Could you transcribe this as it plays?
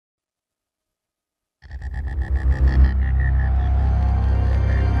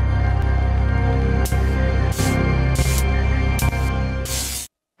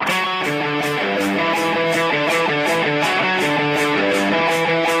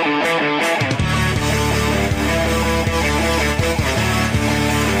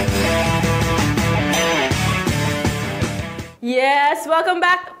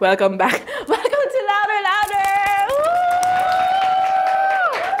Welcome back. Welcome to Louder Louder! Woo!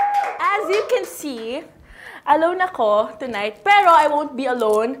 As you can see, alone ako tonight, pero I won't be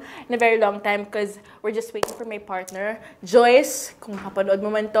alone in a very long time because we're just waiting for my partner. Joyce, kung kapanood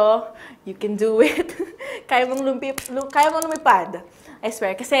mo man to, you can do it. Kaya mong lumipad. I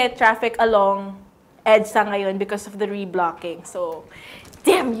swear, kasi traffic along EDSA ngayon because of the reblocking. So,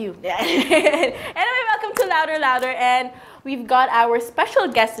 damn you! Anyway, welcome to Louder Louder, and we've got our special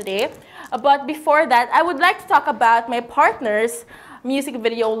guest today. But before that, I would like to talk about my partner's music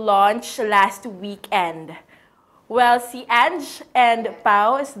video launch last weekend. Well, si Ange and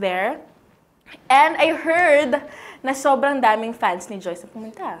Pao is there. And I heard na sobrang daming fans ni Joyce na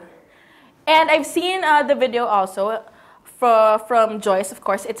pumunta. And I've seen the video also from Joyce, of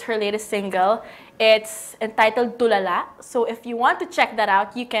course. It's her latest single. It's entitled Tulala. So if you want to check that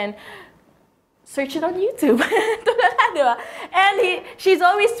out, you can search it on YouTube. Tulala, diba? And she's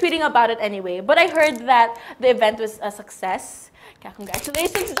always tweeting about it anyway. But I heard that the event was a success. Kaya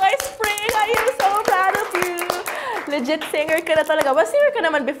congratulations, Joyce Spring! I am so proud of you! Legit singer ka na talaga. Well, singer ka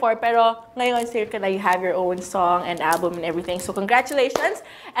naman before, pero ngayon singer ka na, you have your own song and album and everything. So congratulations!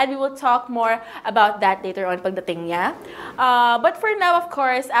 And we will talk more about that later on pagdating niya. But for now, of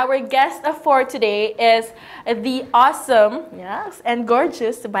course, our guest for today is the awesome, yes, and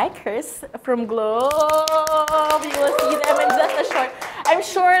gorgeous bikers from Globe. You will see them in just a short. I'm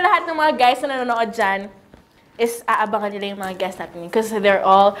sure lahat ng mga guys na nanonood dyan is aabangan nila yung mga guests natin because they're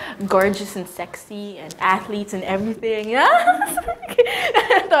all gorgeous and sexy and athletes and everything. Yeah?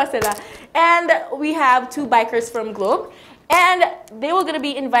 Sila. And we have two bikers from Globe, and they were going to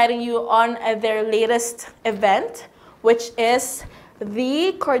be inviting you on their latest event, which is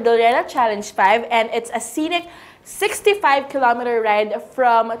the Cordillera Challenge 5, and it's a scenic 65-kilometer ride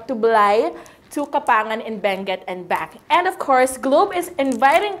from Tublay to Kapangan in Benguet and back. And of course, Globe is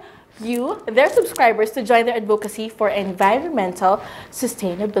inviting you, their subscribers, to join their advocacy for environmental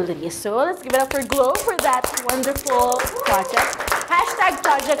sustainability. So let's give it up for Globe for that wonderful project. Hashtag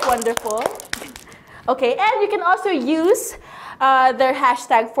Project Wonderful. Okay, and you can also use their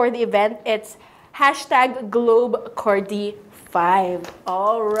hashtag for the event. It's hashtag GlobeCordy5.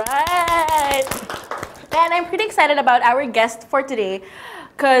 All right. And I'm pretty excited about our guest for today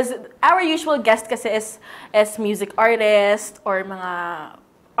because our usual guest kasi is music artist or mga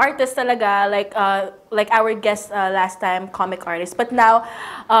artists talaga, like our guest last time, comic artist. But now,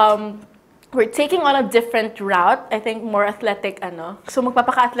 we're taking on a different route. I think more athletic, ano. So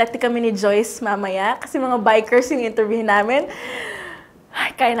magpapaka-athletic kami ni Joyce mamaya kasi mga bikers yung interview namin.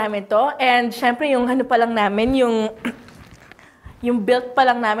 Ay, kaya namin to. And syempre yung ano pa lang namin, yung built pa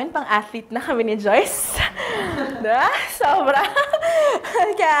lang namin, pang-athlete na kami ni Joyce. Diba? Sobra.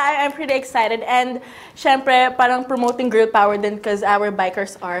 Kaya I'm pretty excited. And syempre, parang promoting girl power din because our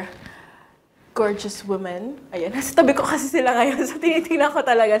bikers are gorgeous women. Ayan, nasa tabi ko kasi sila ngayon, so tinitingnan ko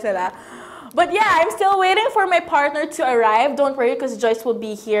talaga sila. But yeah, I'm still waiting for my partner to arrive. Don't worry, because Joyce will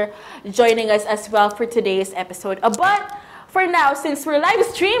be here joining us as well for today's episode. But for now, since we're live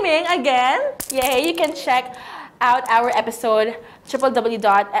streaming again, yay, you can check out our episode,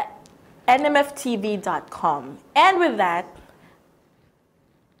 www.nmftv.com. And with that,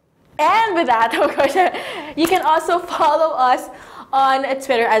 of course, you can also follow us on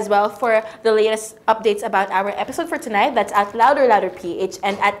Twitter as well for the latest updates about our episode for tonight. That's at LouderLouderPH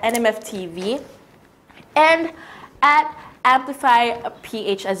and at NMFTV and at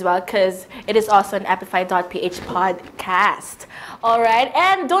AmplifyPH as well, because it is also an Amplify.ph podcast. All right,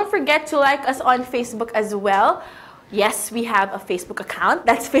 and don't forget to like us on Facebook as well. Yes, we have a Facebook account.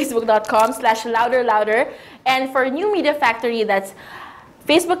 That's facebook.com/LouderLouder. And for New Media Factory, that's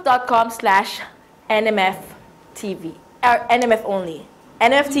facebook.com/NMFTV. Or NMF only.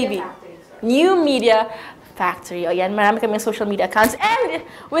 NMFTV. New Media Factory. O yan, marami kaming social media accounts. And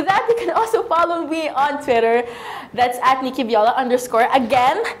with that, you can also follow me on Twitter. That's at Nikki Viola _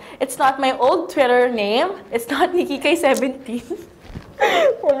 Again, it's not my old Twitter name. It's not Nikki K17.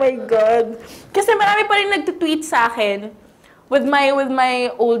 Oh my God. Kasi marami pa rin nagtutweet sa akin with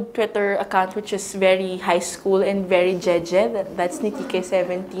my old Twitter account, which is very high school and very jeje. That's Nikki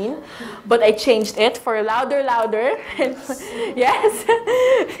K17. But I changed it for LouderLouder. Yes.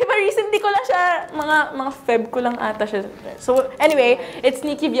 Diba recently ko lang siya, mga Feb ko lang ata siya. So anyway, it's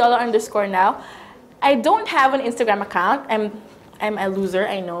Nikki Viola _ now. I don't have an Instagram account. I'm a loser,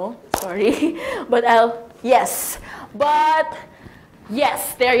 I know. Sorry. But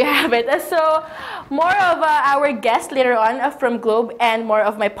yes, there you have it. So, more of our guest later on from Globe and more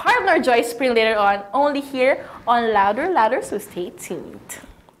of my partner Joyce Spring later on, only here on Louder Louder, so stay tuned.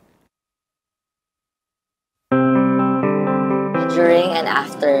 During and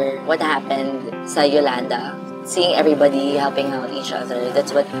after what happened sa Yolanda, seeing everybody helping out each other,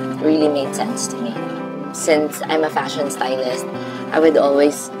 that's what really made sense to me. Since I'm a fashion stylist, I would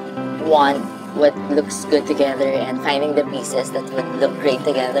always want what looks good together and finding the pieces that would look great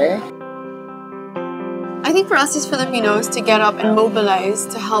together. I think for us as Filipinos to get up and mobilize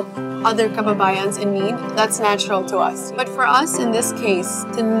to help other kababayans in need, that's natural to us. But for us in this case,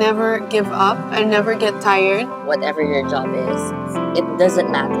 to never give up and never get tired. Whatever your job is, it doesn't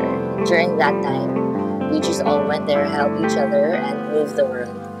matter. During that time, we just all went there, help each other, and move the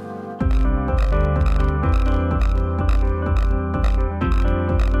world.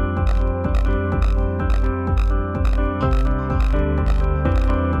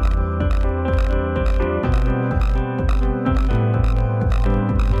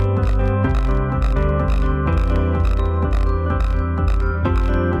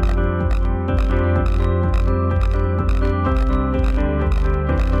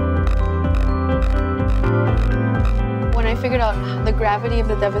 Figured out the gravity of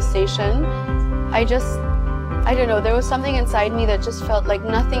the devastation, I don't know, there was something inside me that just felt like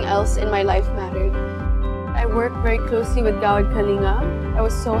nothing else in my life mattered. I worked very closely with Gawad Kalinga. I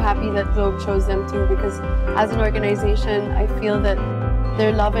was so happy that Globe chose them too, because as an organization, I feel that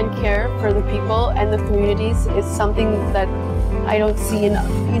their love and care for the people and the communities is something that I don't see enough.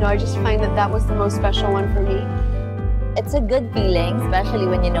 I just find that that was the most special one for me. It's a good feeling, especially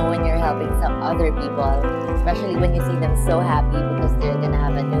when when you're helping some other people, especially when you see them so happy because they're gonna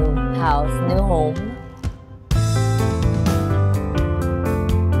have a new house, new home.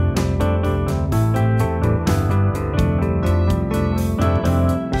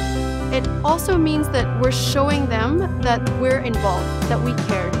 It also means that we're showing them that we're involved, that we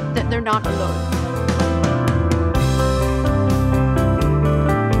care, that they're not alone.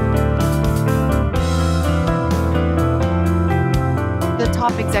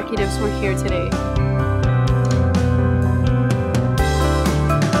 Top executives were here today.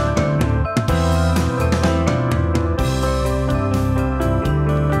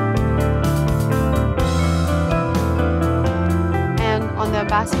 And on the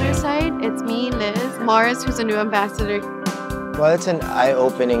ambassador side, it's me, Liz, Mars, who's a new ambassador. Well, it's an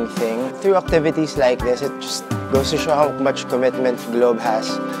eye-opening thing. Through activities like this, it just goes to show how much commitment Globe has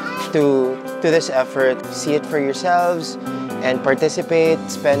to this effort. See it for yourselves and participate,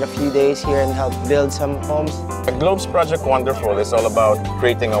 spend a few days here and help build some homes. The Globe's Project Wonderful is all about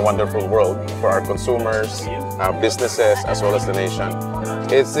creating a wonderful world for our consumers, our businesses, as well as the nation.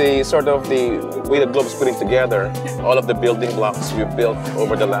 It's the sort of the way that Globe's putting together all of the building blocks we've built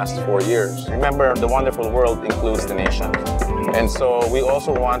over the last 4 years. Remember, the wonderful world includes the nation. And so we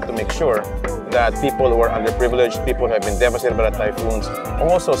also want to make sure that people who are underprivileged, people who have been devastated by the typhoons,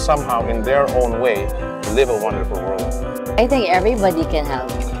 also somehow in their own way live a wonderful world. I think everybody can help.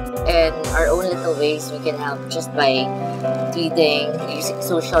 In our own little ways, we can help just by tweeting, using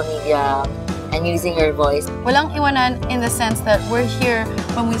social media, and using your voice. Walang iwanan in the sense that we're here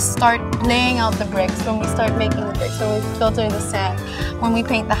when we start laying out the bricks, when we start making the bricks, when we filter the sand, when we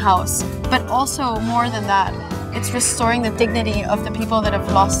paint the house. But also, more than that, it's restoring the dignity of the people that have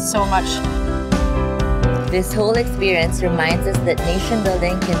lost so much. This whole experience reminds us that nation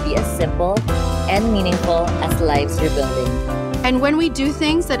building can be as simple and meaningful as lives we're building. And when we do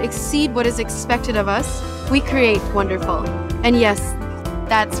things that exceed what is expected of us, we create wonderful. And yes,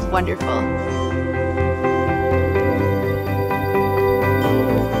 that's wonderful.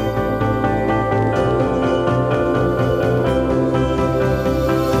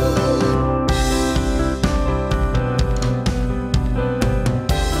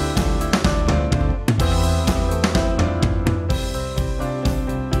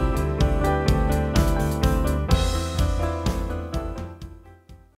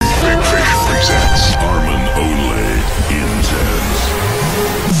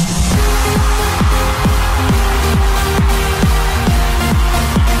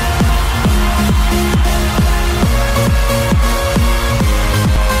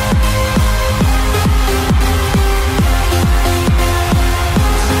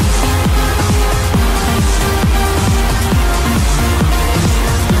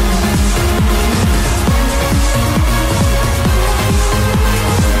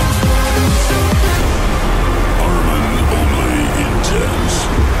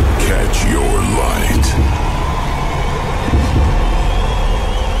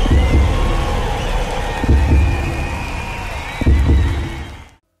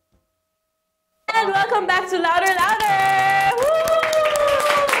 Welcome back to Louder Louder! Woo!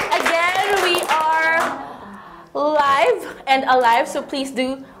 Again, we are live and alive, so please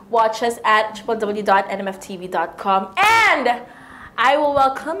do watch us at www.nmftv.com. And I will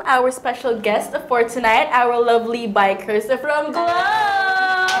welcome our special guest for tonight, our lovely bikers from Globe.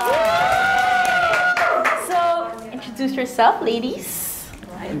 So, introduce yourself, ladies.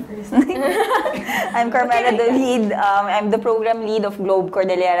 I'm Carmela, the lead. I'm the program lead of Globe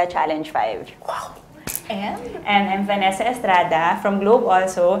Cordillera Challenge 5. Wow. And I'm Vanessa Estrada from Globe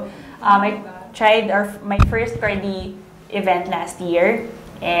also. I tried my first Cordy event last year,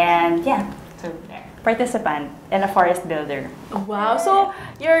 and yeah, so participant and a forest builder. wow. So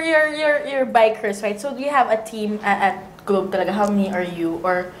you're bikers, right? So do you have a team at Globe talaga? How many are you?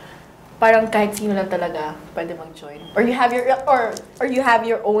 Or parang kahit sino lang talaga pwede mag-join? Or you have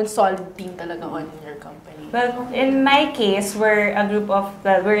your own solid team talaga on your company? Well, in my case, we're a group of,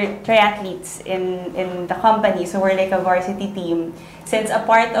 we're triathletes in the company, so we're like a varsity team. Since a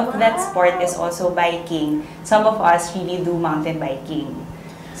part of that sport is also biking, some of us really do mountain biking.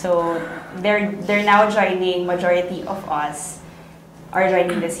 So they're now joining, majority of us are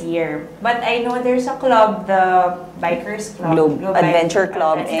joining this year. But I know there's a club, the Bikers Club. Globe Adventure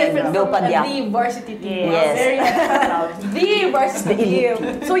Club It's and different Globe from Padyak. the varsity team. Yes. Very the varsity team.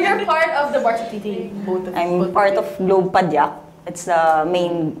 So you're part of the varsity team, both of you. I'm part of Globe Padyak. It's the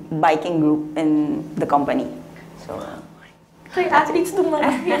main biking group in the company. So, Athletes itong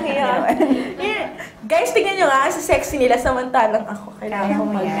mga yan. Guys, tingnan nyo nga, sa sexy nila, samantalang ako. Kailangan ko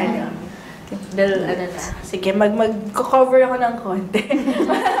dahil, sige, mag-cover ako ng konti.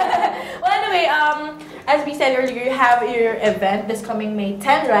 Well, anyway, as we said earlier, you have your event this coming May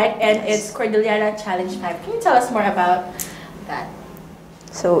 10, right? And it's Cordillera Challenge 5. Can you tell us more about that?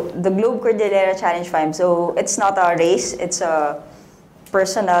 so the Globe Cordillera Challenge 5. So it's not a race. It's a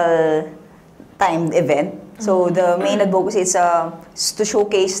personal timed event. So the main advocacy is to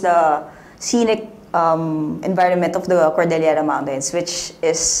showcase the scenic environment of the Cordillera Mountains, which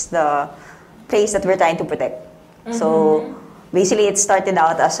is the place that we're trying to protect. So basically, it started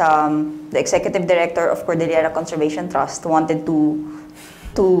out as the executive director of Cordillera Conservation Trust wanted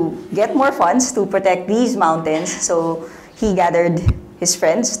to get more funds to protect these mountains. So he gathered his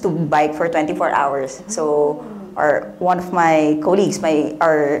friends to bike for 24 hours. So one of my colleagues,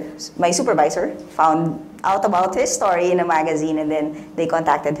 my supervisor, found out about his story in a magazine, and then they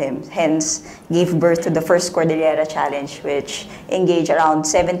contacted him. Hence, gave birth to the first Cordillera Challenge, which engaged around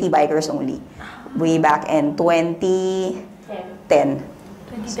 70 bikers only, way back in 2010.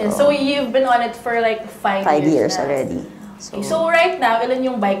 2010. So you've been on it for like 5 years. 5 years na. already. So right now, ilan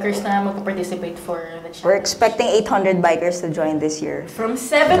yung bikers na mag-participate for the challenge? We're expecting 800 bikers to join this year. From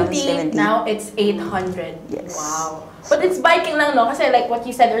 70, From 70. now it's 800. Yes. Wow. But it's biking lang, no? Kasi like what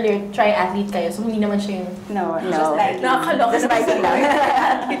you said earlier, triathlete kayo. So hindi naman siya yung... No, No. just like Nakakaloka. Just biking lang.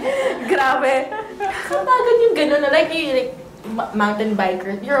 Grabe. Kapagod yung gano'n na like, mountain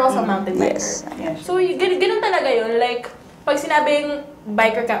biker. You're also a mountain biker. Yes. So ganun talaga yun. Like, pag sinabing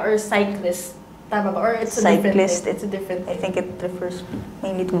biker ka or cyclist, tama ba? Or it's a different Cyclist, thing? It's a different I thing. think it refers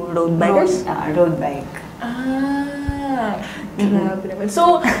mainly to road bikers. road bike. Grabe naman.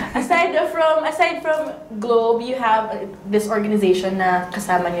 So, aside from Globe, you have this organization na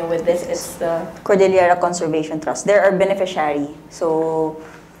kasama niyo with this. It's the... Cordillera Conservation Trust. They're our beneficiary. So,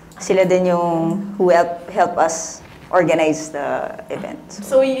 sila din yung who help us organize the event.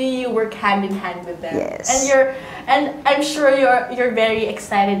 So you work hand in hand with them. Yes. And I'm sure you're very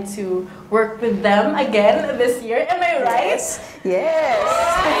excited to work with them again this year. Am I right? Yes.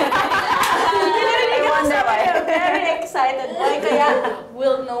 I wonder why. I'm very excited. Kaya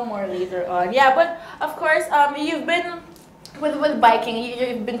we'll know more later on. Yeah, but of course, you've been with biking.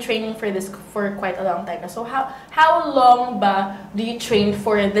 You've been training for this for quite a long time. So how long ba do you train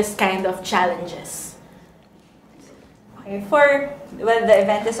for this kind of challenges? Okay, the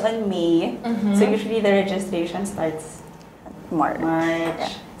event is on May, so usually the registration starts March.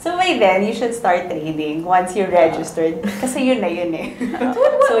 March. So by then, you should start training once you're registered. Kasi yun na yun eh.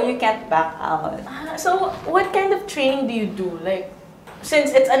 So you can't back out. So what kind of training do you do? Like, since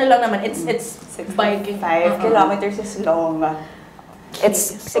it's ano lang naman, it's biking. 5 kilometers is long. It's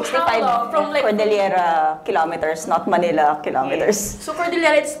So how 65 long? From like Cordillera kilometers, not Manila kilometers. So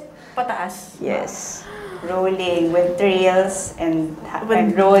Cordillera, it's pataas. Yes. Rolling with trails and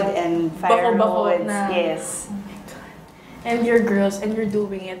With road and fire bako-bako roads. na- Yes. And you're girls, and you're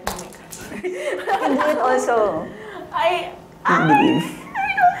doing it. Oh my God. You can do it also. I believe.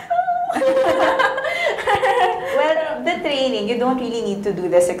 Well, the training, you don't really need to do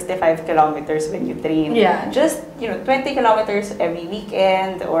the 65 kilometers when you train. Yeah. Just, 20 kilometers every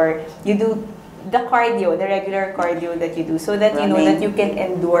weekend, or you do the cardio, the regular cardio that you do, so that you know that you can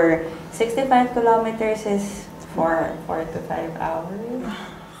endure 65 kilometers is 4 to 5 hours.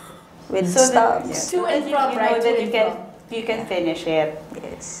 With So stops. To and from, you right? know To that and you can from. you can finish it.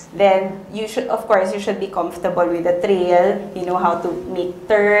 Yes. Then you should, of course, you should be comfortable with the trail. You know how to make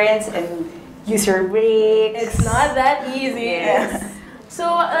turns and use your brakes. It's not that easy. Yes. So,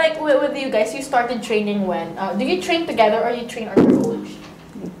 like, with you guys, you started training when? Do you train together or you train on your own?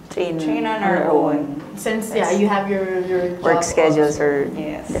 Train on our own. Since, yeah, you have your Work job schedules also. are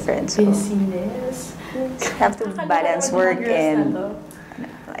Yes. different. So Busyness. have to balance work and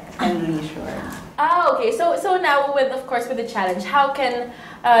And leisure. Okay. So now with, of course, with the challenge, how can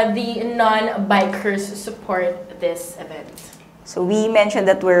the non-bikers support this event? So we mentioned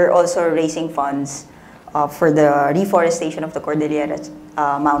that we're also raising funds for the reforestation of the Cordillera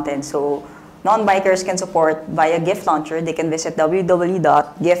Mountains. So non-bikers can support via gift launcher. They can visit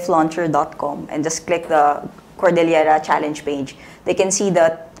www.giftlauncher.com and just click the Cordillera Challenge page. They can see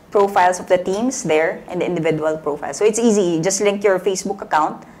the profiles of the teams there and the individual profiles. So it's easy. Just link your Facebook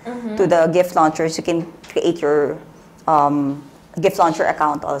account to the gift launcher, so you can create your gift launcher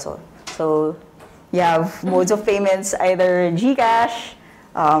account also. So you have modes of payments, either GCash,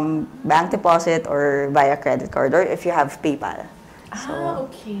 bank deposit, or via credit card, or if you have PayPal.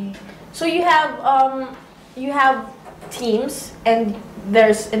 Okay. So you have teams and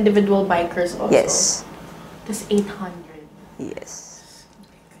there's individual bikers also. Yes. There's 800. Yes.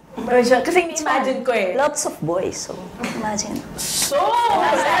 Kasi imagine ko eh. Lots of boys, so imagine. So,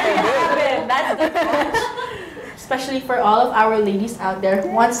 that's the catch. Especially for all of our ladies out there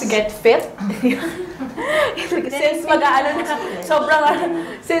who wants to get fit.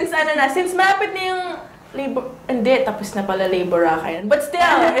 Since since malapit na yung labor, hindi, tapos na pala labor yan. But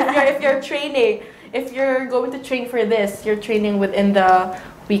still, if you're training, if you're going to train for this, you're training within the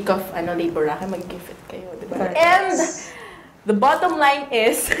week of labor mag-fit kayo, diba? And the bottom line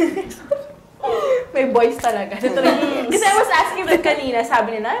is, may boys talaga. Kasi I was asking them kanina,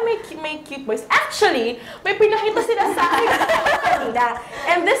 sabi nila, may cute boys. Actually, may pinakita sila sa akin kanina.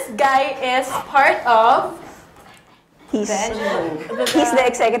 And this guy is part of... He's the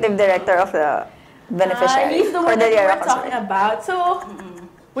executive director of the beneficiary. He's the one that we're talking about. So,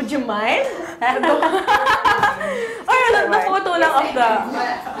 would you mind? Or the photo lang of the...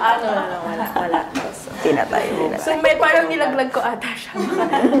 wala. Pinatay. So may parang nilaglag ko ata siya.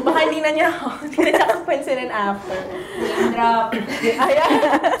 Baka hindi na niya kapansinin after. Drop.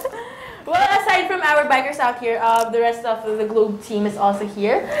 Well, aside from our bikers out here, the rest of the Globe team is also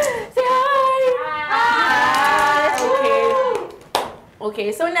here. Say hi!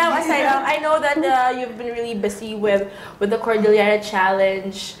 Okay, so now aside, I know that you've been really busy with the Cordillera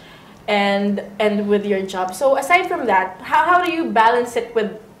Challenge and with your job. So aside from that, how do you balance it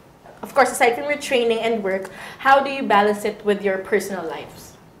with, of course, aside from your training and work, how do you balance it with your personal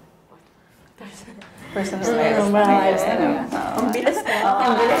lives? Personal lives. Ang bilis na.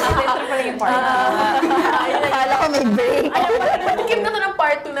 Ito pala yung part. Akala ko may break. Patikim na to ng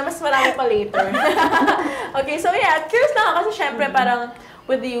part 2 na mas marami pa later. Okay, so yeah, curious lang ako kasi syempre parang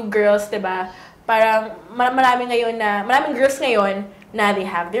with you girls, diba? Parang maraming girls ngayon na they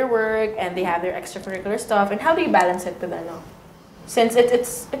have their work and they have their extracurricular stuff. And how do you balance it with Since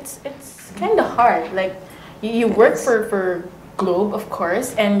it's kind of hard. Like you work for Globe, of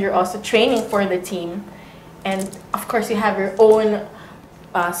course, and you're also training for the team, and of course you have your own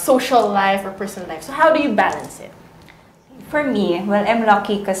social life or personal life. So how do you balance it? For me, well, I'm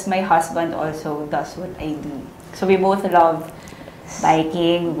lucky because my husband also does what I do. So we both love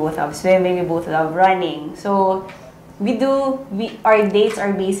biking, we both love swimming, we both love running. So our dates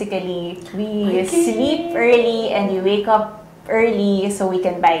are basically we sleep early and we wake up early so we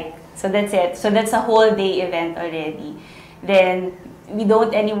can bike. So that's it. So that's a whole day event already. Then we don't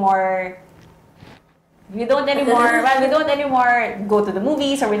anymore go to the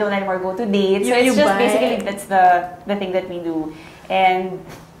movies or we don't anymore go to dates. So it's just basically that's the thing that we do. And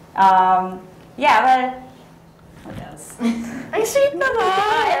what else? Ay, sweet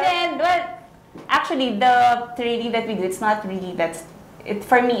naman! And then actually the training that we do, it's not really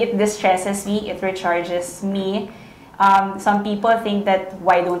for me it distresses me, it recharges me. Some people think that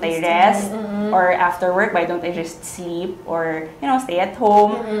why don't I rest or after work why don't I just sleep or stay at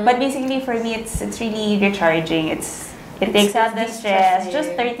home. But basically for me it's really recharging. It takes out the stress.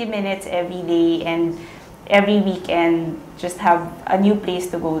 Just 30 minutes every day and every weekend just have a new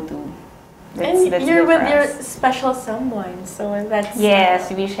place to go to. That's you're with your special someone, so that's... Yes,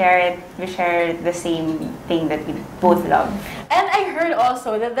 we share the same thing that we both love. And I heard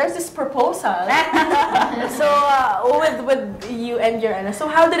also that there's this proposal. So, with you and your so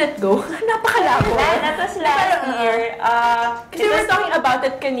how did it go? Napakalabo. That was last year. Kasi we were talking about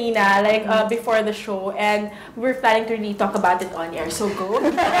it kanina, like before the show, and we were planning to really talk about it on air, so go.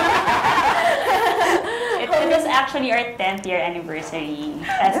 It it was actually our 10th year anniversary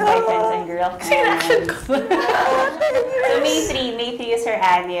as boyfriends and girlfriends. So May 3 is her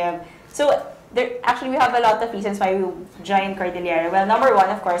annum. So actually we have a lot of reasons why we joined Cordillera. Well, number one,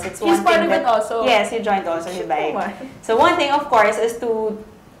 of course, it's one He's part thing of it also. Yes, he joined also. So one thing, of course, is to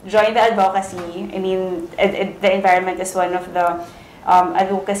join the advocacy. I mean, the environment is one of the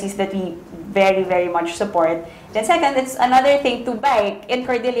advocacies that we very, very much support. Then second, it's another thing to bike in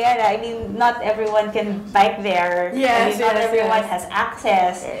Cordillera. I mean, not everyone can bike there. Yes, not everyone has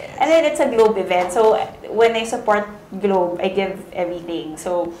access. Yes. And then it's a Globe event. So when I support Globe, I give everything.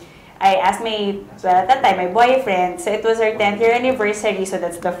 So I asked at that time, my boyfriend. So it was our 10th year anniversary. So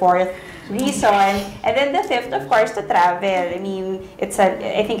that's the 4th reason. And then the 5th, of course, to travel. I mean,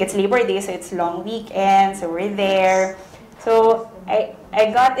 I think it's Labor Day, so it's long weekend. So we're there. So I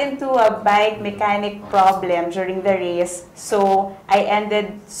got into a bike mechanic problem during the race, so I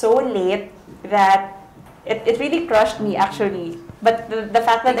ended so late that it really crushed me actually. But the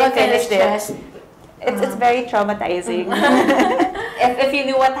fact that I finished it's very traumatizing. if you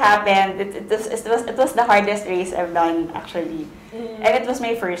knew what happened, it was the hardest race I've done actually, and it was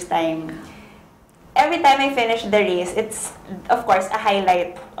my first time. Every time I finish the race, it's, of course, a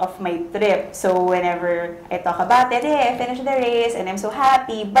highlight of my trip. So whenever I talk about it, hey, I finished the race and I'm so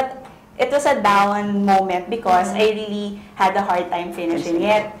happy. But it was a down moment because I really had a hard time finishing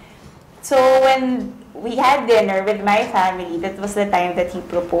it. So when we had dinner with my family, that was the time that he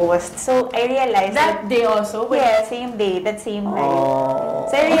proposed. So I realized that day also? Yeah, same day, that same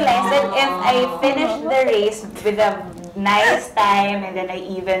night. So I realized that if I finished the race with a nice time and then I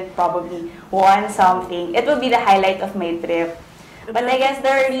even probably won something, it will be the highlight of my trip. But I guess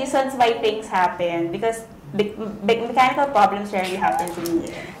there are reasons why things happen because big mechanical problems rarely happen to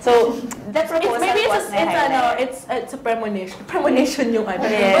me. So the proposal was my highlight. It's a premonition yung ano.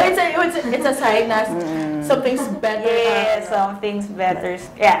 Yes. But it's a sign na something's better. Yeah, something's better.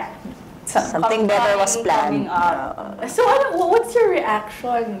 Yeah. Something better was planned. So what's your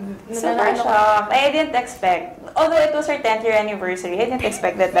reaction? Super shocked. I didn't expect. Although it was our 10th year anniversary, I didn't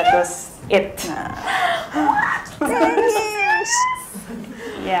expect that was it. What? 10 years!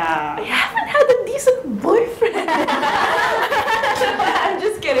 Yeah. I haven't had a decent boyfriend. I'm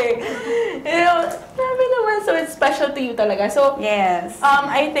just kidding. You know, so it's special to you talaga. So, yes.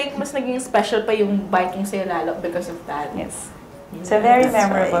 I think mas naging special pa yung biking sa'yo lalo because of that. Yes. It's a very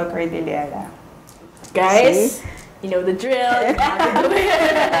memorable Cordillera. Guys, you know the drill, you know how to do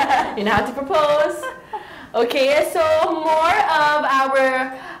it, you know how to propose. Okay, so more of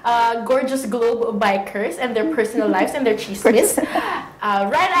our gorgeous Globe bikers and their personal lives and their chismes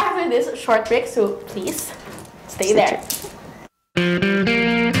right after this short break, so please stay there.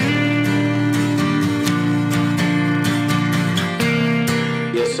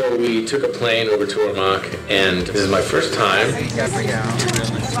 So we took a plane over to Ormoc, and this is my first time.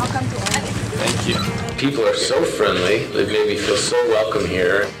 Thank you. People are so friendly. They've made me feel so welcome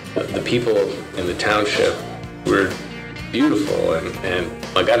here. The people in the township were beautiful and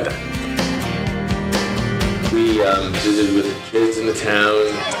maganda. We visited with the kids in the town.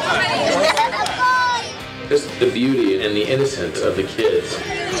 Just the beauty and the innocence of the kids.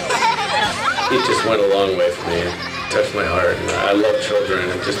 It just went a long way for me. Touched my heart, and I love children,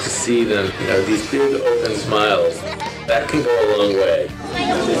 and just to see them, you know, these big open smiles, that can go a long way.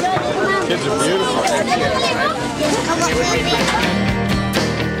 Kids are beautiful.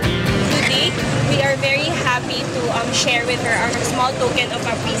 Today, we are very happy to share with her our small token of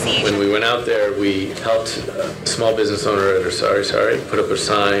appreciation. When we went out there, we helped a small business owner at her Sorry put up a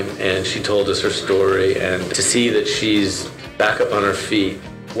sign, and she told us her story, and to see that she's back up on her feet,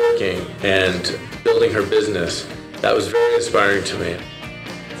 working and building her business, that was very inspiring to me.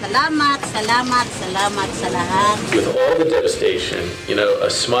 Salamat sa lahat. With all the devastation, you know, a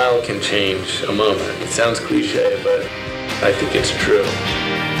smile can change a moment. It sounds cliche, but I think it's true.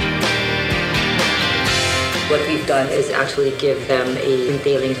 What we've done is actually give them a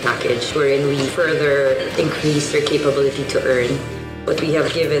entailing package wherein we further increase their capability to earn. What we have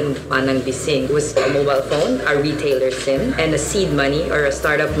given Manang Bising was a mobile phone, a retailer SIM, and a seed money or a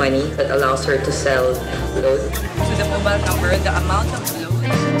startup money that allows her to sell load. To the mobile number, the amount of load.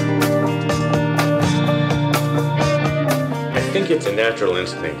 I think it's a natural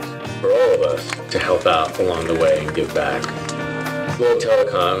instinct for all of us to help out along the way and give back. Globe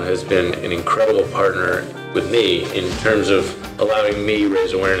Telecom has been an incredible partner with me in terms of allowing me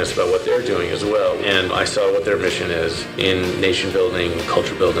raise awareness about what they're doing as well. And I saw what their mission is in nation building,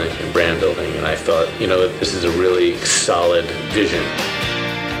 culture building, and brand building. And I thought, you know, this is a really solid vision.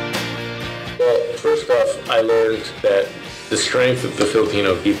 Well, first off, I learned that the strength of the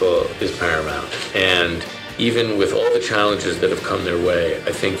Filipino people is paramount. And even with all the challenges that have come their way,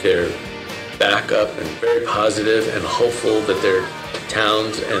 I think they're back up and very positive and hopeful that their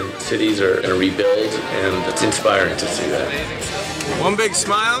towns and cities are going to rebuild, and it's inspiring to see that. One big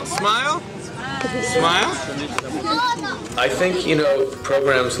smile, smile, smile. I think,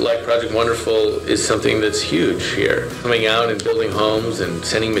 programs like Project Wonderful is something that's huge here. Coming out and building homes and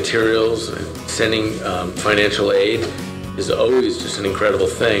sending materials and sending financial aid is always just an incredible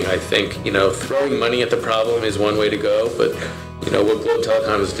thing. I think, throwing money at the problem is one way to go, but what Globe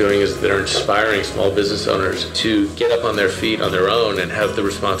Telecom is doing is they're inspiring small business owners to get up on their feet on their own and have the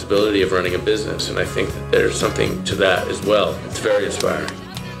responsibility of running a business. And I think that there's something to that as well. It's very inspiring.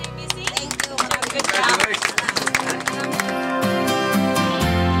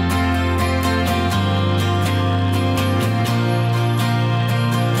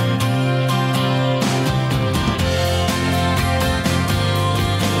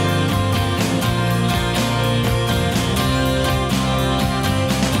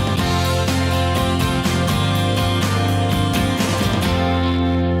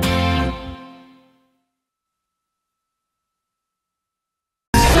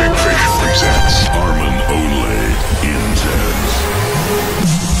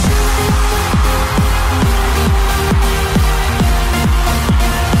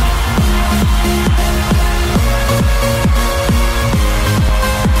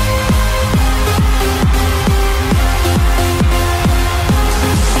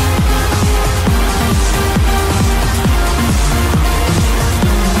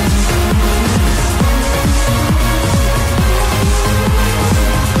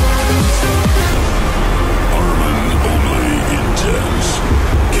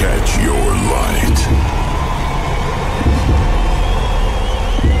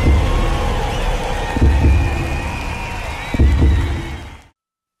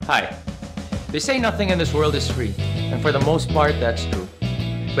 Hi. They say nothing in this world is free, and for the most part, that's true.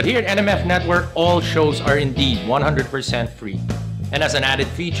 But here at NMF Network, all shows are indeed 100% free. And as an added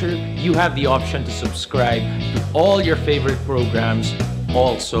feature, you have the option to subscribe to all your favorite programs,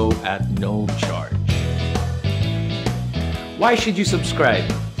 also at no charge. Why should you subscribe?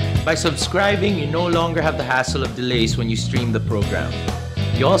 By subscribing, you no longer have the hassle of delays when you stream the program.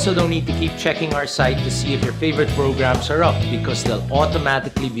 You also don't need to keep checking our site to see if your favorite programs are up, because they'll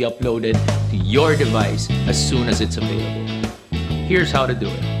automatically be uploaded to your device as soon as it's available. Here's how to do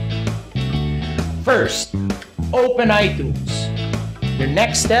it. First, open iTunes. Your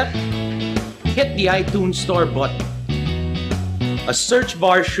next step, hit the iTunes Store button. A search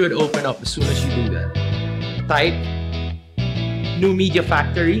bar should open up as soon as you do that. Type New Media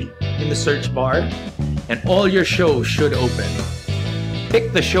Factory in the search bar, and all your shows should open.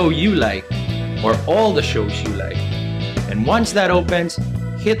 Pick the show you like, or all the shows you like. And once that opens,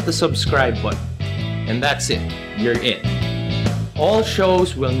 hit the subscribe button. And that's it, you're in. All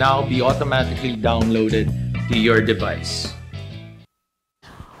shows will now be automatically downloaded to your device.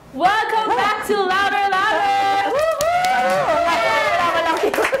 Welcome back to Louder Louder!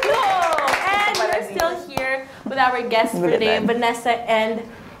 And we're still here with our guests for today, Vanessa and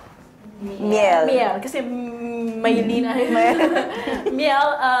Miel. Kasi Maylina.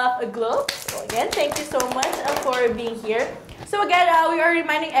 Miel of Globe. So again, thank you so much for being here. So again, we are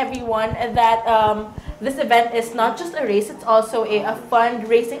reminding everyone that this event is not just a race, it's also a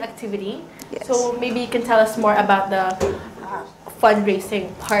fundraising activity. Yes. So maybe you can tell us more about the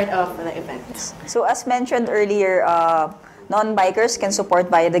fundraising part of the event. So as mentioned earlier, non-bikers can support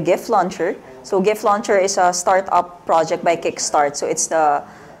via the Gift Launcher. So Gift Launcher is a startup project by Kickstart. So it's the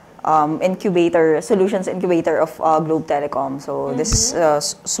solutions incubator of Globe Telecom. So this is a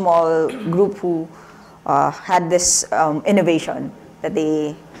small group who had this innovation that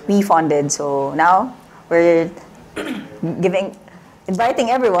we funded. So now we're inviting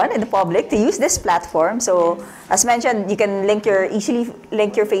everyone in the public to use this platform. So as mentioned, you can easily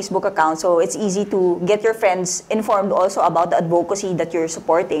link your Facebook account. So it's easy to get your friends informed also about the advocacy that you're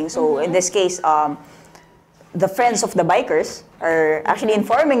supporting. So in this case, the friends of the bikers are actually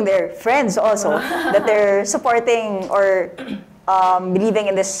informing their friends also that they're supporting or believing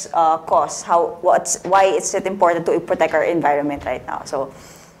in this cause. Why it's important to protect our environment right now. So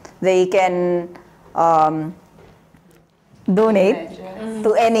they can donate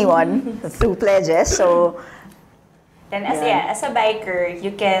to anyone through pledges. So then as a biker,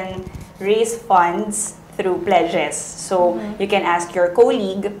 you can raise funds through pledges. So you can ask your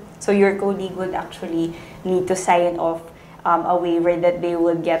colleague. So your colleague would actually need to sign off a waiver that they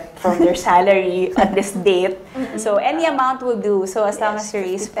will get from their salary at this date. So any amount will do. So as long as you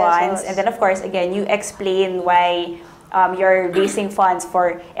raise funds, and then of course again you explain why you're raising funds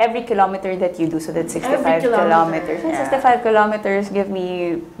for every kilometer that you do. So that's 65 kilometers. Yeah. 65 kilometers give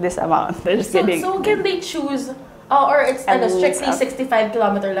me this amount. Just kidding. So can they choose, or it's strictly 65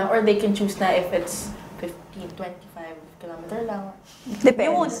 kilometer lang, or they can choose na if it's 15, 25 kilometer lang? Depends.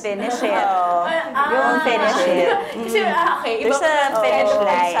 You won't finish it. You won't finish it. Kasi, okay. There's a finish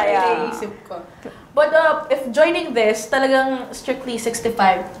line. Naisip ko. But if joining this, talagang strictly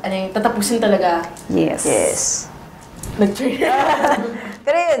 65, ano yung tatapusin talaga? Yes. Yes. Nag-train.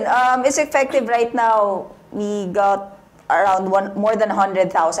 Pero yun, it's effective right now. We got around more than 100,000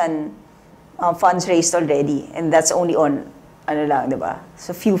 funds raised already. And that's only on, ano lang, di ba?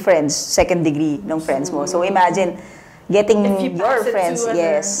 So few friends, second degree ng friends mo. So imagine getting your friends.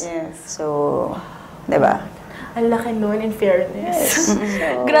 Yes. So, di ba? Ang laki nun, in fairness. So,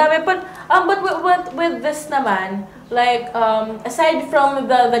 Grabe. But with this naman, like, aside from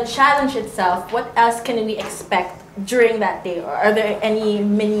the challenge itself, what else can we expect during that day? Or are there any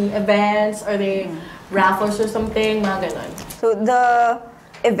mini events? Are there raffles or something? Mga ganon. So the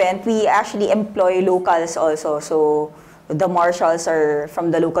event, we actually employ locals also. So the marshals are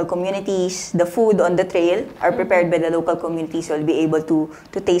from the local communities. The food on the trail are prepared by the local communities. So you'll be able to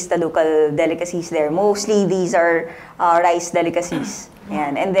taste the local delicacies there. Mostly these are rice delicacies.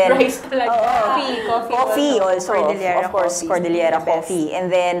 Yan. And then Rice talaga. coffee also. Cordillera of course, coffee. Cordillera coffee.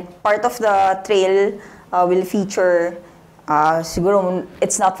 And then part of the trail will feature siguro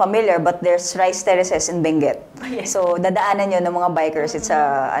it's not familiar, but there's rice terraces in Benguet. So dadaanan yun ng mga bikers. It's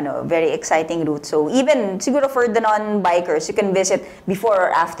a very exciting route. So even siguro for the non-bikers, you can visit before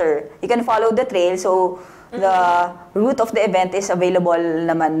or after. You can follow the trail. So the route of the event is available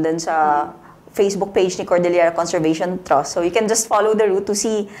naman dun sa Facebook page ni Cordillera Conservation Trust. So you can just follow the route to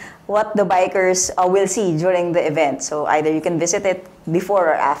see what the bikers will see during the event. So either you can visit it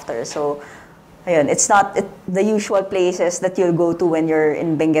before or after. So ayun, it's not the usual places that you'll go to when you're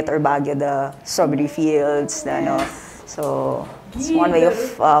in Benguet or Baguio, the strawberry fields, So it's one way of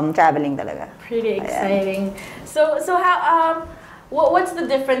traveling talaga. Pretty exciting. So how what's the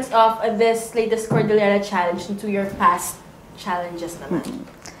difference of this latest Cordillera challenge to your past challenges naman?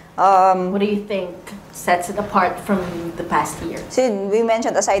 What do you think sets it apart from the past year? So we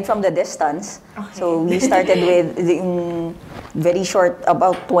mentioned aside from the distance, so we started with very short,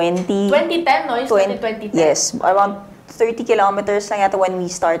 about 2010, no? You started 2010. Yes, around 30 kilometers lang yata when we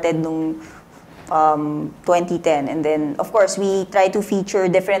started nung 2010. And then, of course, we try to feature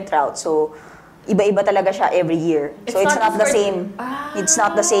different routes. So, iba-iba talaga siya every year. So, it's not the same. It's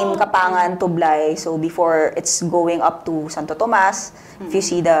not the same Kapangan to Blay. So, before, it's going up to Santo Tomas. If you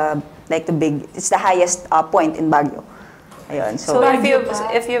see it's the highest point in Baguio. Ayun. So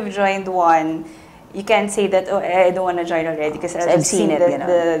if you've joined one, you can't say that, I don't want to join already because I've seen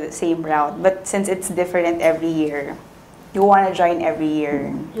the same route. But since it's different every year, you want to join every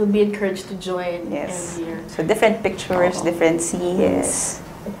year. You'll be encouraged to join every year. So different pictures, different scenes. Yes.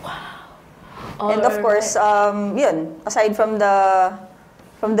 Wow. And of course, aside from the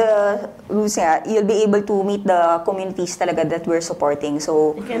routes nga, you'll be able to meet the communities talaga that we're supporting.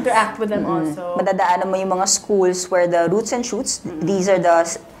 So you can interact with them also. Madadaanan mo yung mga schools where the roots and shoots, these are the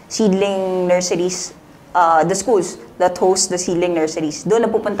seedling nurseries, the schools that host the seedling nurseries. Doon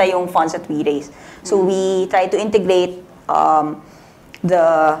napupunta yung funds that we raise. So we try to integrate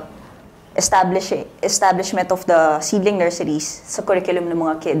the establishment of the seedling nurseries sa curriculum ng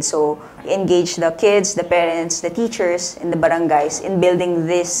mga kids. So, engage the kids, the parents, the teachers, and the barangays in building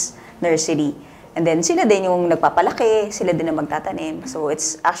this nursery. And then, sila din yung nagpapalaki, sila din ang magtatanim. So,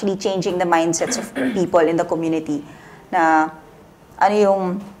 it's actually changing the mindsets of people in the community na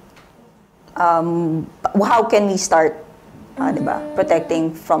how can we start, diba?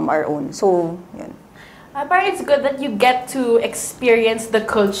 Protecting from our own. So, yun. But it's good that you get to experience the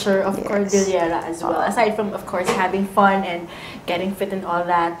culture of Cordillera as well. Aside from, of course, having fun and getting fit and all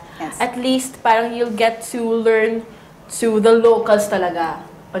that. Yes. At least, parang you'll get to learn to the locals talaga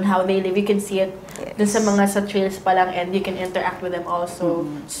on how they live. You can see it dun sa mga sa trails pa lang and you can interact with them also.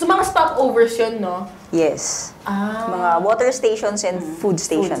 So, mga stopovers yun, no? Yes. Mga water stations and food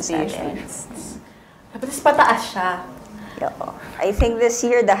stations. Tapos pataas siya. I think this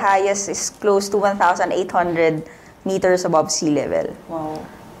year the highest is close to 1,800 meters above sea level. Wow.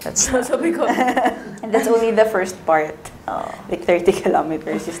 That's sabi ko. And that's only the first part. Like 30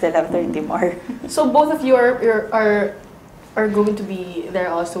 kilometers, you still have 30 more. So both of you are going to be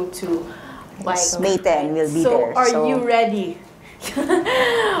there also to bike. Yes, May 10 will be so there. Are you ready?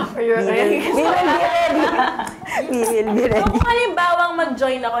 Are you ready? We will be ready. We will be ready. So kung halimbawang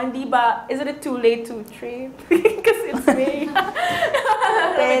mag-join ako, hindi ba, is it too late to trip? Because it's May.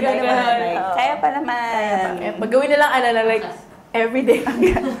 Pwede naman. Kaya Kaya pa naman. Magawin na lang, like, everyday.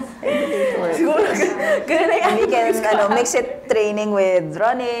 Siguro, ganun na yan. We can mix it training with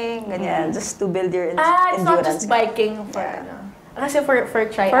running, ganyan, just to build your endurance. It's not just biking for, kasi for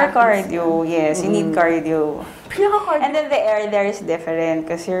triathletes. For cardio, yes, you need cardio. And then the air there is different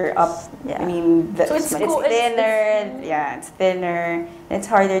because you're up. I mean, so it's thinner. It's thinner.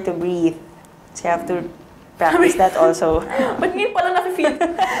 It's harder to breathe. So you have to practice that also. But ngayon pala nafe-feel.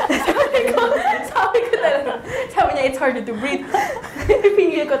 Sabi ko talaga. Sabi niya, it's harder to breathe.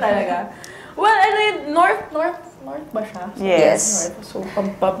 Pingil ko talaga. Well, ano yun, north ba siya? Yes. North. So,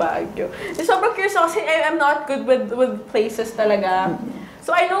 Pampabagyo. Sobrang curious ako kasi I'm not good with places talaga.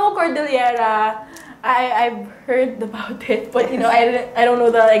 So, I know Cordillera. I've heard about it, but I don't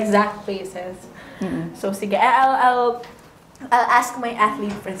know the exact places. So, sige, I'll ask my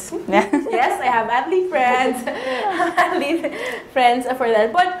athlete friends. Yes, I have athlete friends for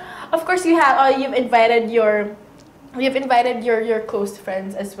that. But of course, you've invited your close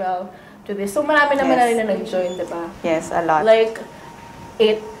friends as well to this. So marami naman na nag-join, diba? Yes, a lot. Like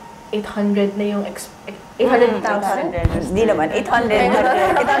 800 na yung 800,000. Hindi naman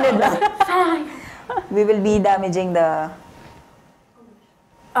 800 lang. We will be damaging the.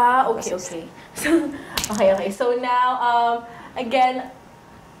 Okay. Okay. So now, again,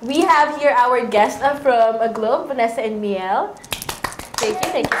 we have here our guest from Globe, Vanessa and Miel.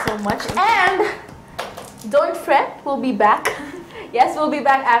 Thank you so much. And don't fret, we'll be back. Yes, we'll be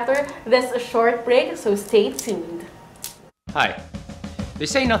back after this short break, so stay tuned. Hi. They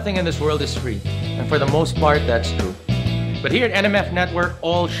say nothing in this world is free, and for the most part, that's true. But here at NMF Network,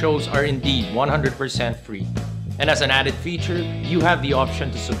 all shows are indeed 100% free. And as an added feature, you have the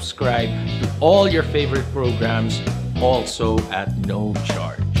option to subscribe to all your favorite programs, also at no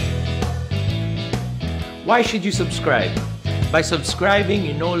charge. Why should you subscribe? By subscribing,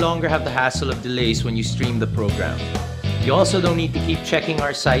 you no longer have the hassle of delays when you stream the program. You also don't need to keep checking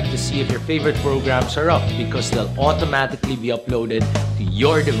our site to see if your favorite programs are up, because they'll automatically be uploaded to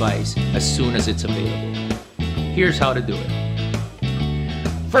your device as soon as it's available. Here's how to do it.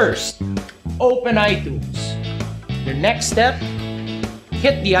 First, open iTunes. Your next step,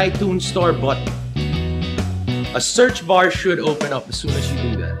 hit the iTunes Store button. A search bar should open up as soon as you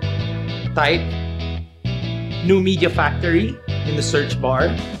do that. Type New Media Factory in the search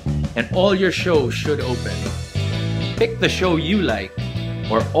bar, and all your shows should open. Pick the show you like,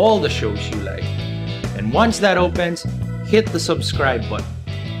 or all the shows you like. And once that opens, hit the subscribe button.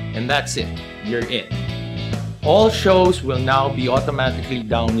 And that's it, you're in. All shows will now be automatically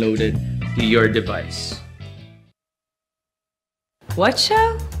downloaded to your device. What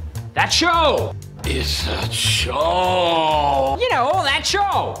show? That show! It's a show! You know, that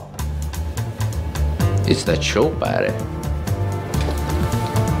show! It's that show, pare.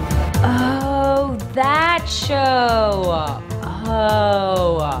 Oh, that show!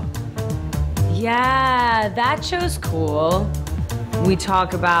 Oh. Yeah, that show's cool. We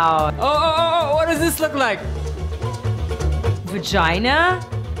talk about... Oh, what does this look like? Vagina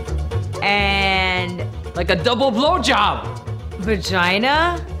and... Like a double blowjob!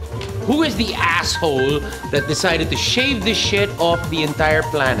 Vagina? Who is the asshole that decided to shave this shit off the entire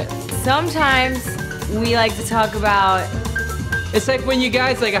planet? Sometimes we like to talk about... It's like when you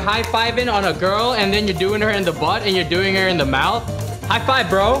guys like a high-fiving on a girl and then you're doing her in the butt and you're doing her in the mouth. High five,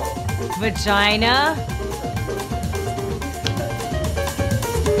 bro. Vagina.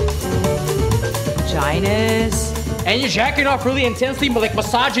 Vaginas. And you're jacking off really intensely, but like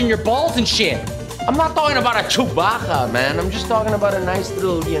massaging your balls and shit. I'm not talking about a Chewbacca, man. I'm just talking about a nice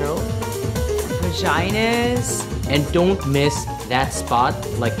little, Vaginas. And don't miss that spot,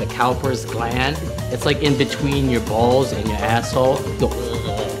 like the cowper's gland. It's like in between your balls and your asshole.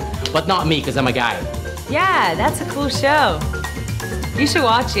 But not me, because I'm a guy. Yeah, that's a cool show. You should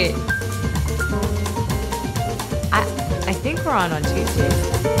watch it. I think we're on Tuesdays.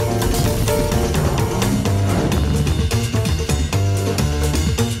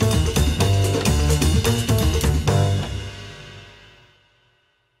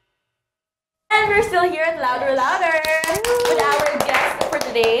 We're still here at LouderLouder with our guest for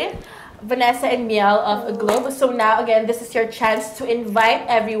today, Vanessa and Miel of Globe. So now, again, this is your chance to invite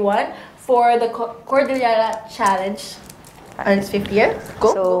everyone for the Cordillera Challenge on its 5th year.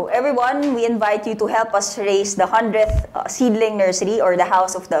 So everyone, we invite you to help us raise the 100th seedling nursery, or the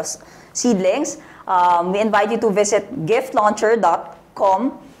House of the Seedlings. We invite you to visit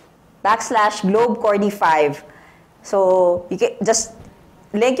giftlauncher.com/GlobeCordy5. So you can just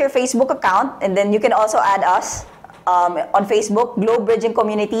link your Facebook account, and then you can also add us on Facebook, Globe Bridging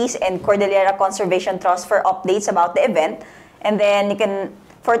Communities and Cordillera Conservation Trust, for updates about the event. And then you can,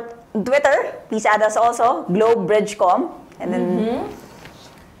 for Twitter, please add us also, GlobeBridgeCom. And then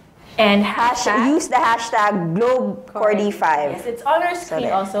and use the hashtag GlobeCordy5. Yes, it's on our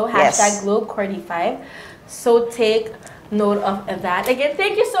screen also, Yes. hashtag GlobeCordy5. So take note of that. Again,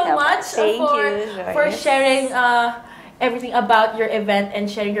 thank you so much for sharing everything about your event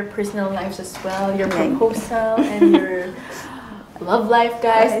and sharing your personal lives as well, your proposal and your love life,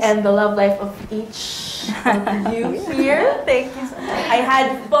 guys, and the love life of each of you here. Thank you so much. I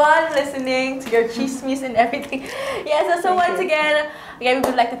had fun listening to your chismes and everything. Yes, so once again, we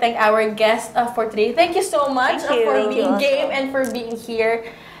would like to thank our guest for today. Thank you so much for being game and for being here.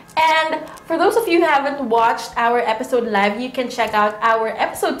 And for those of you who haven't watched our episode live, you can check out our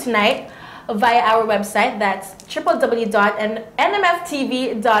episode tonight via our website. That's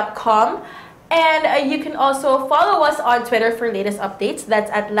www.nmftv.com. And you can also follow us on Twitter for latest updates.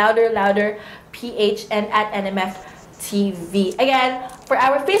 That's at LouderLouderPH and at NMFTV. Again, for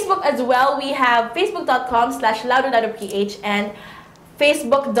our Facebook as well, we have facebook.com/LouderLouderPH and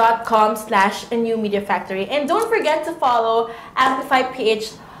facebook.com/New Media Factory. And don't forget to follow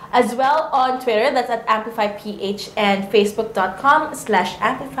AmplifyPH as well on Twitter. That's at AmplifyPH and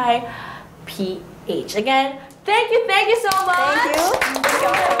facebook.com/AmplifyPH. Again, thank you so much. Thank you. This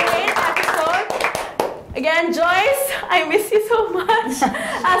was a great episode. Again, Joyce, I miss you so much.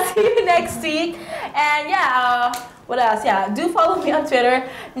 I'll see you next week. And yeah, what else? Yeah, do follow me on Twitter,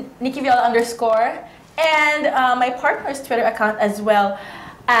 Nikki_. And my partner's Twitter account as well,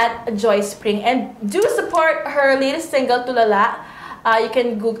 at Joyce Spring. And do support her latest single, Tulala. You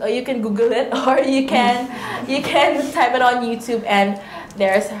can Google it, or you can type it on YouTube, and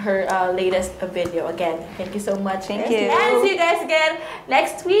there's her latest video. Again, thank you so much. Thank you. And see you guys again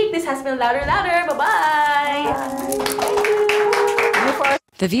next week. This has been Louder Louder. Bye-bye.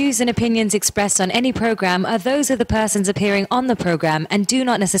 The views and opinions expressed on any program are those of the persons appearing on the program and do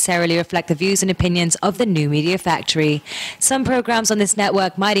not necessarily reflect the views and opinions of the New Media Factory. Some programs on this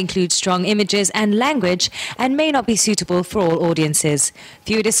network might include strong images and language and may not be suitable for all audiences.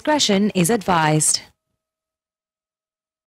 Viewer discretion is advised.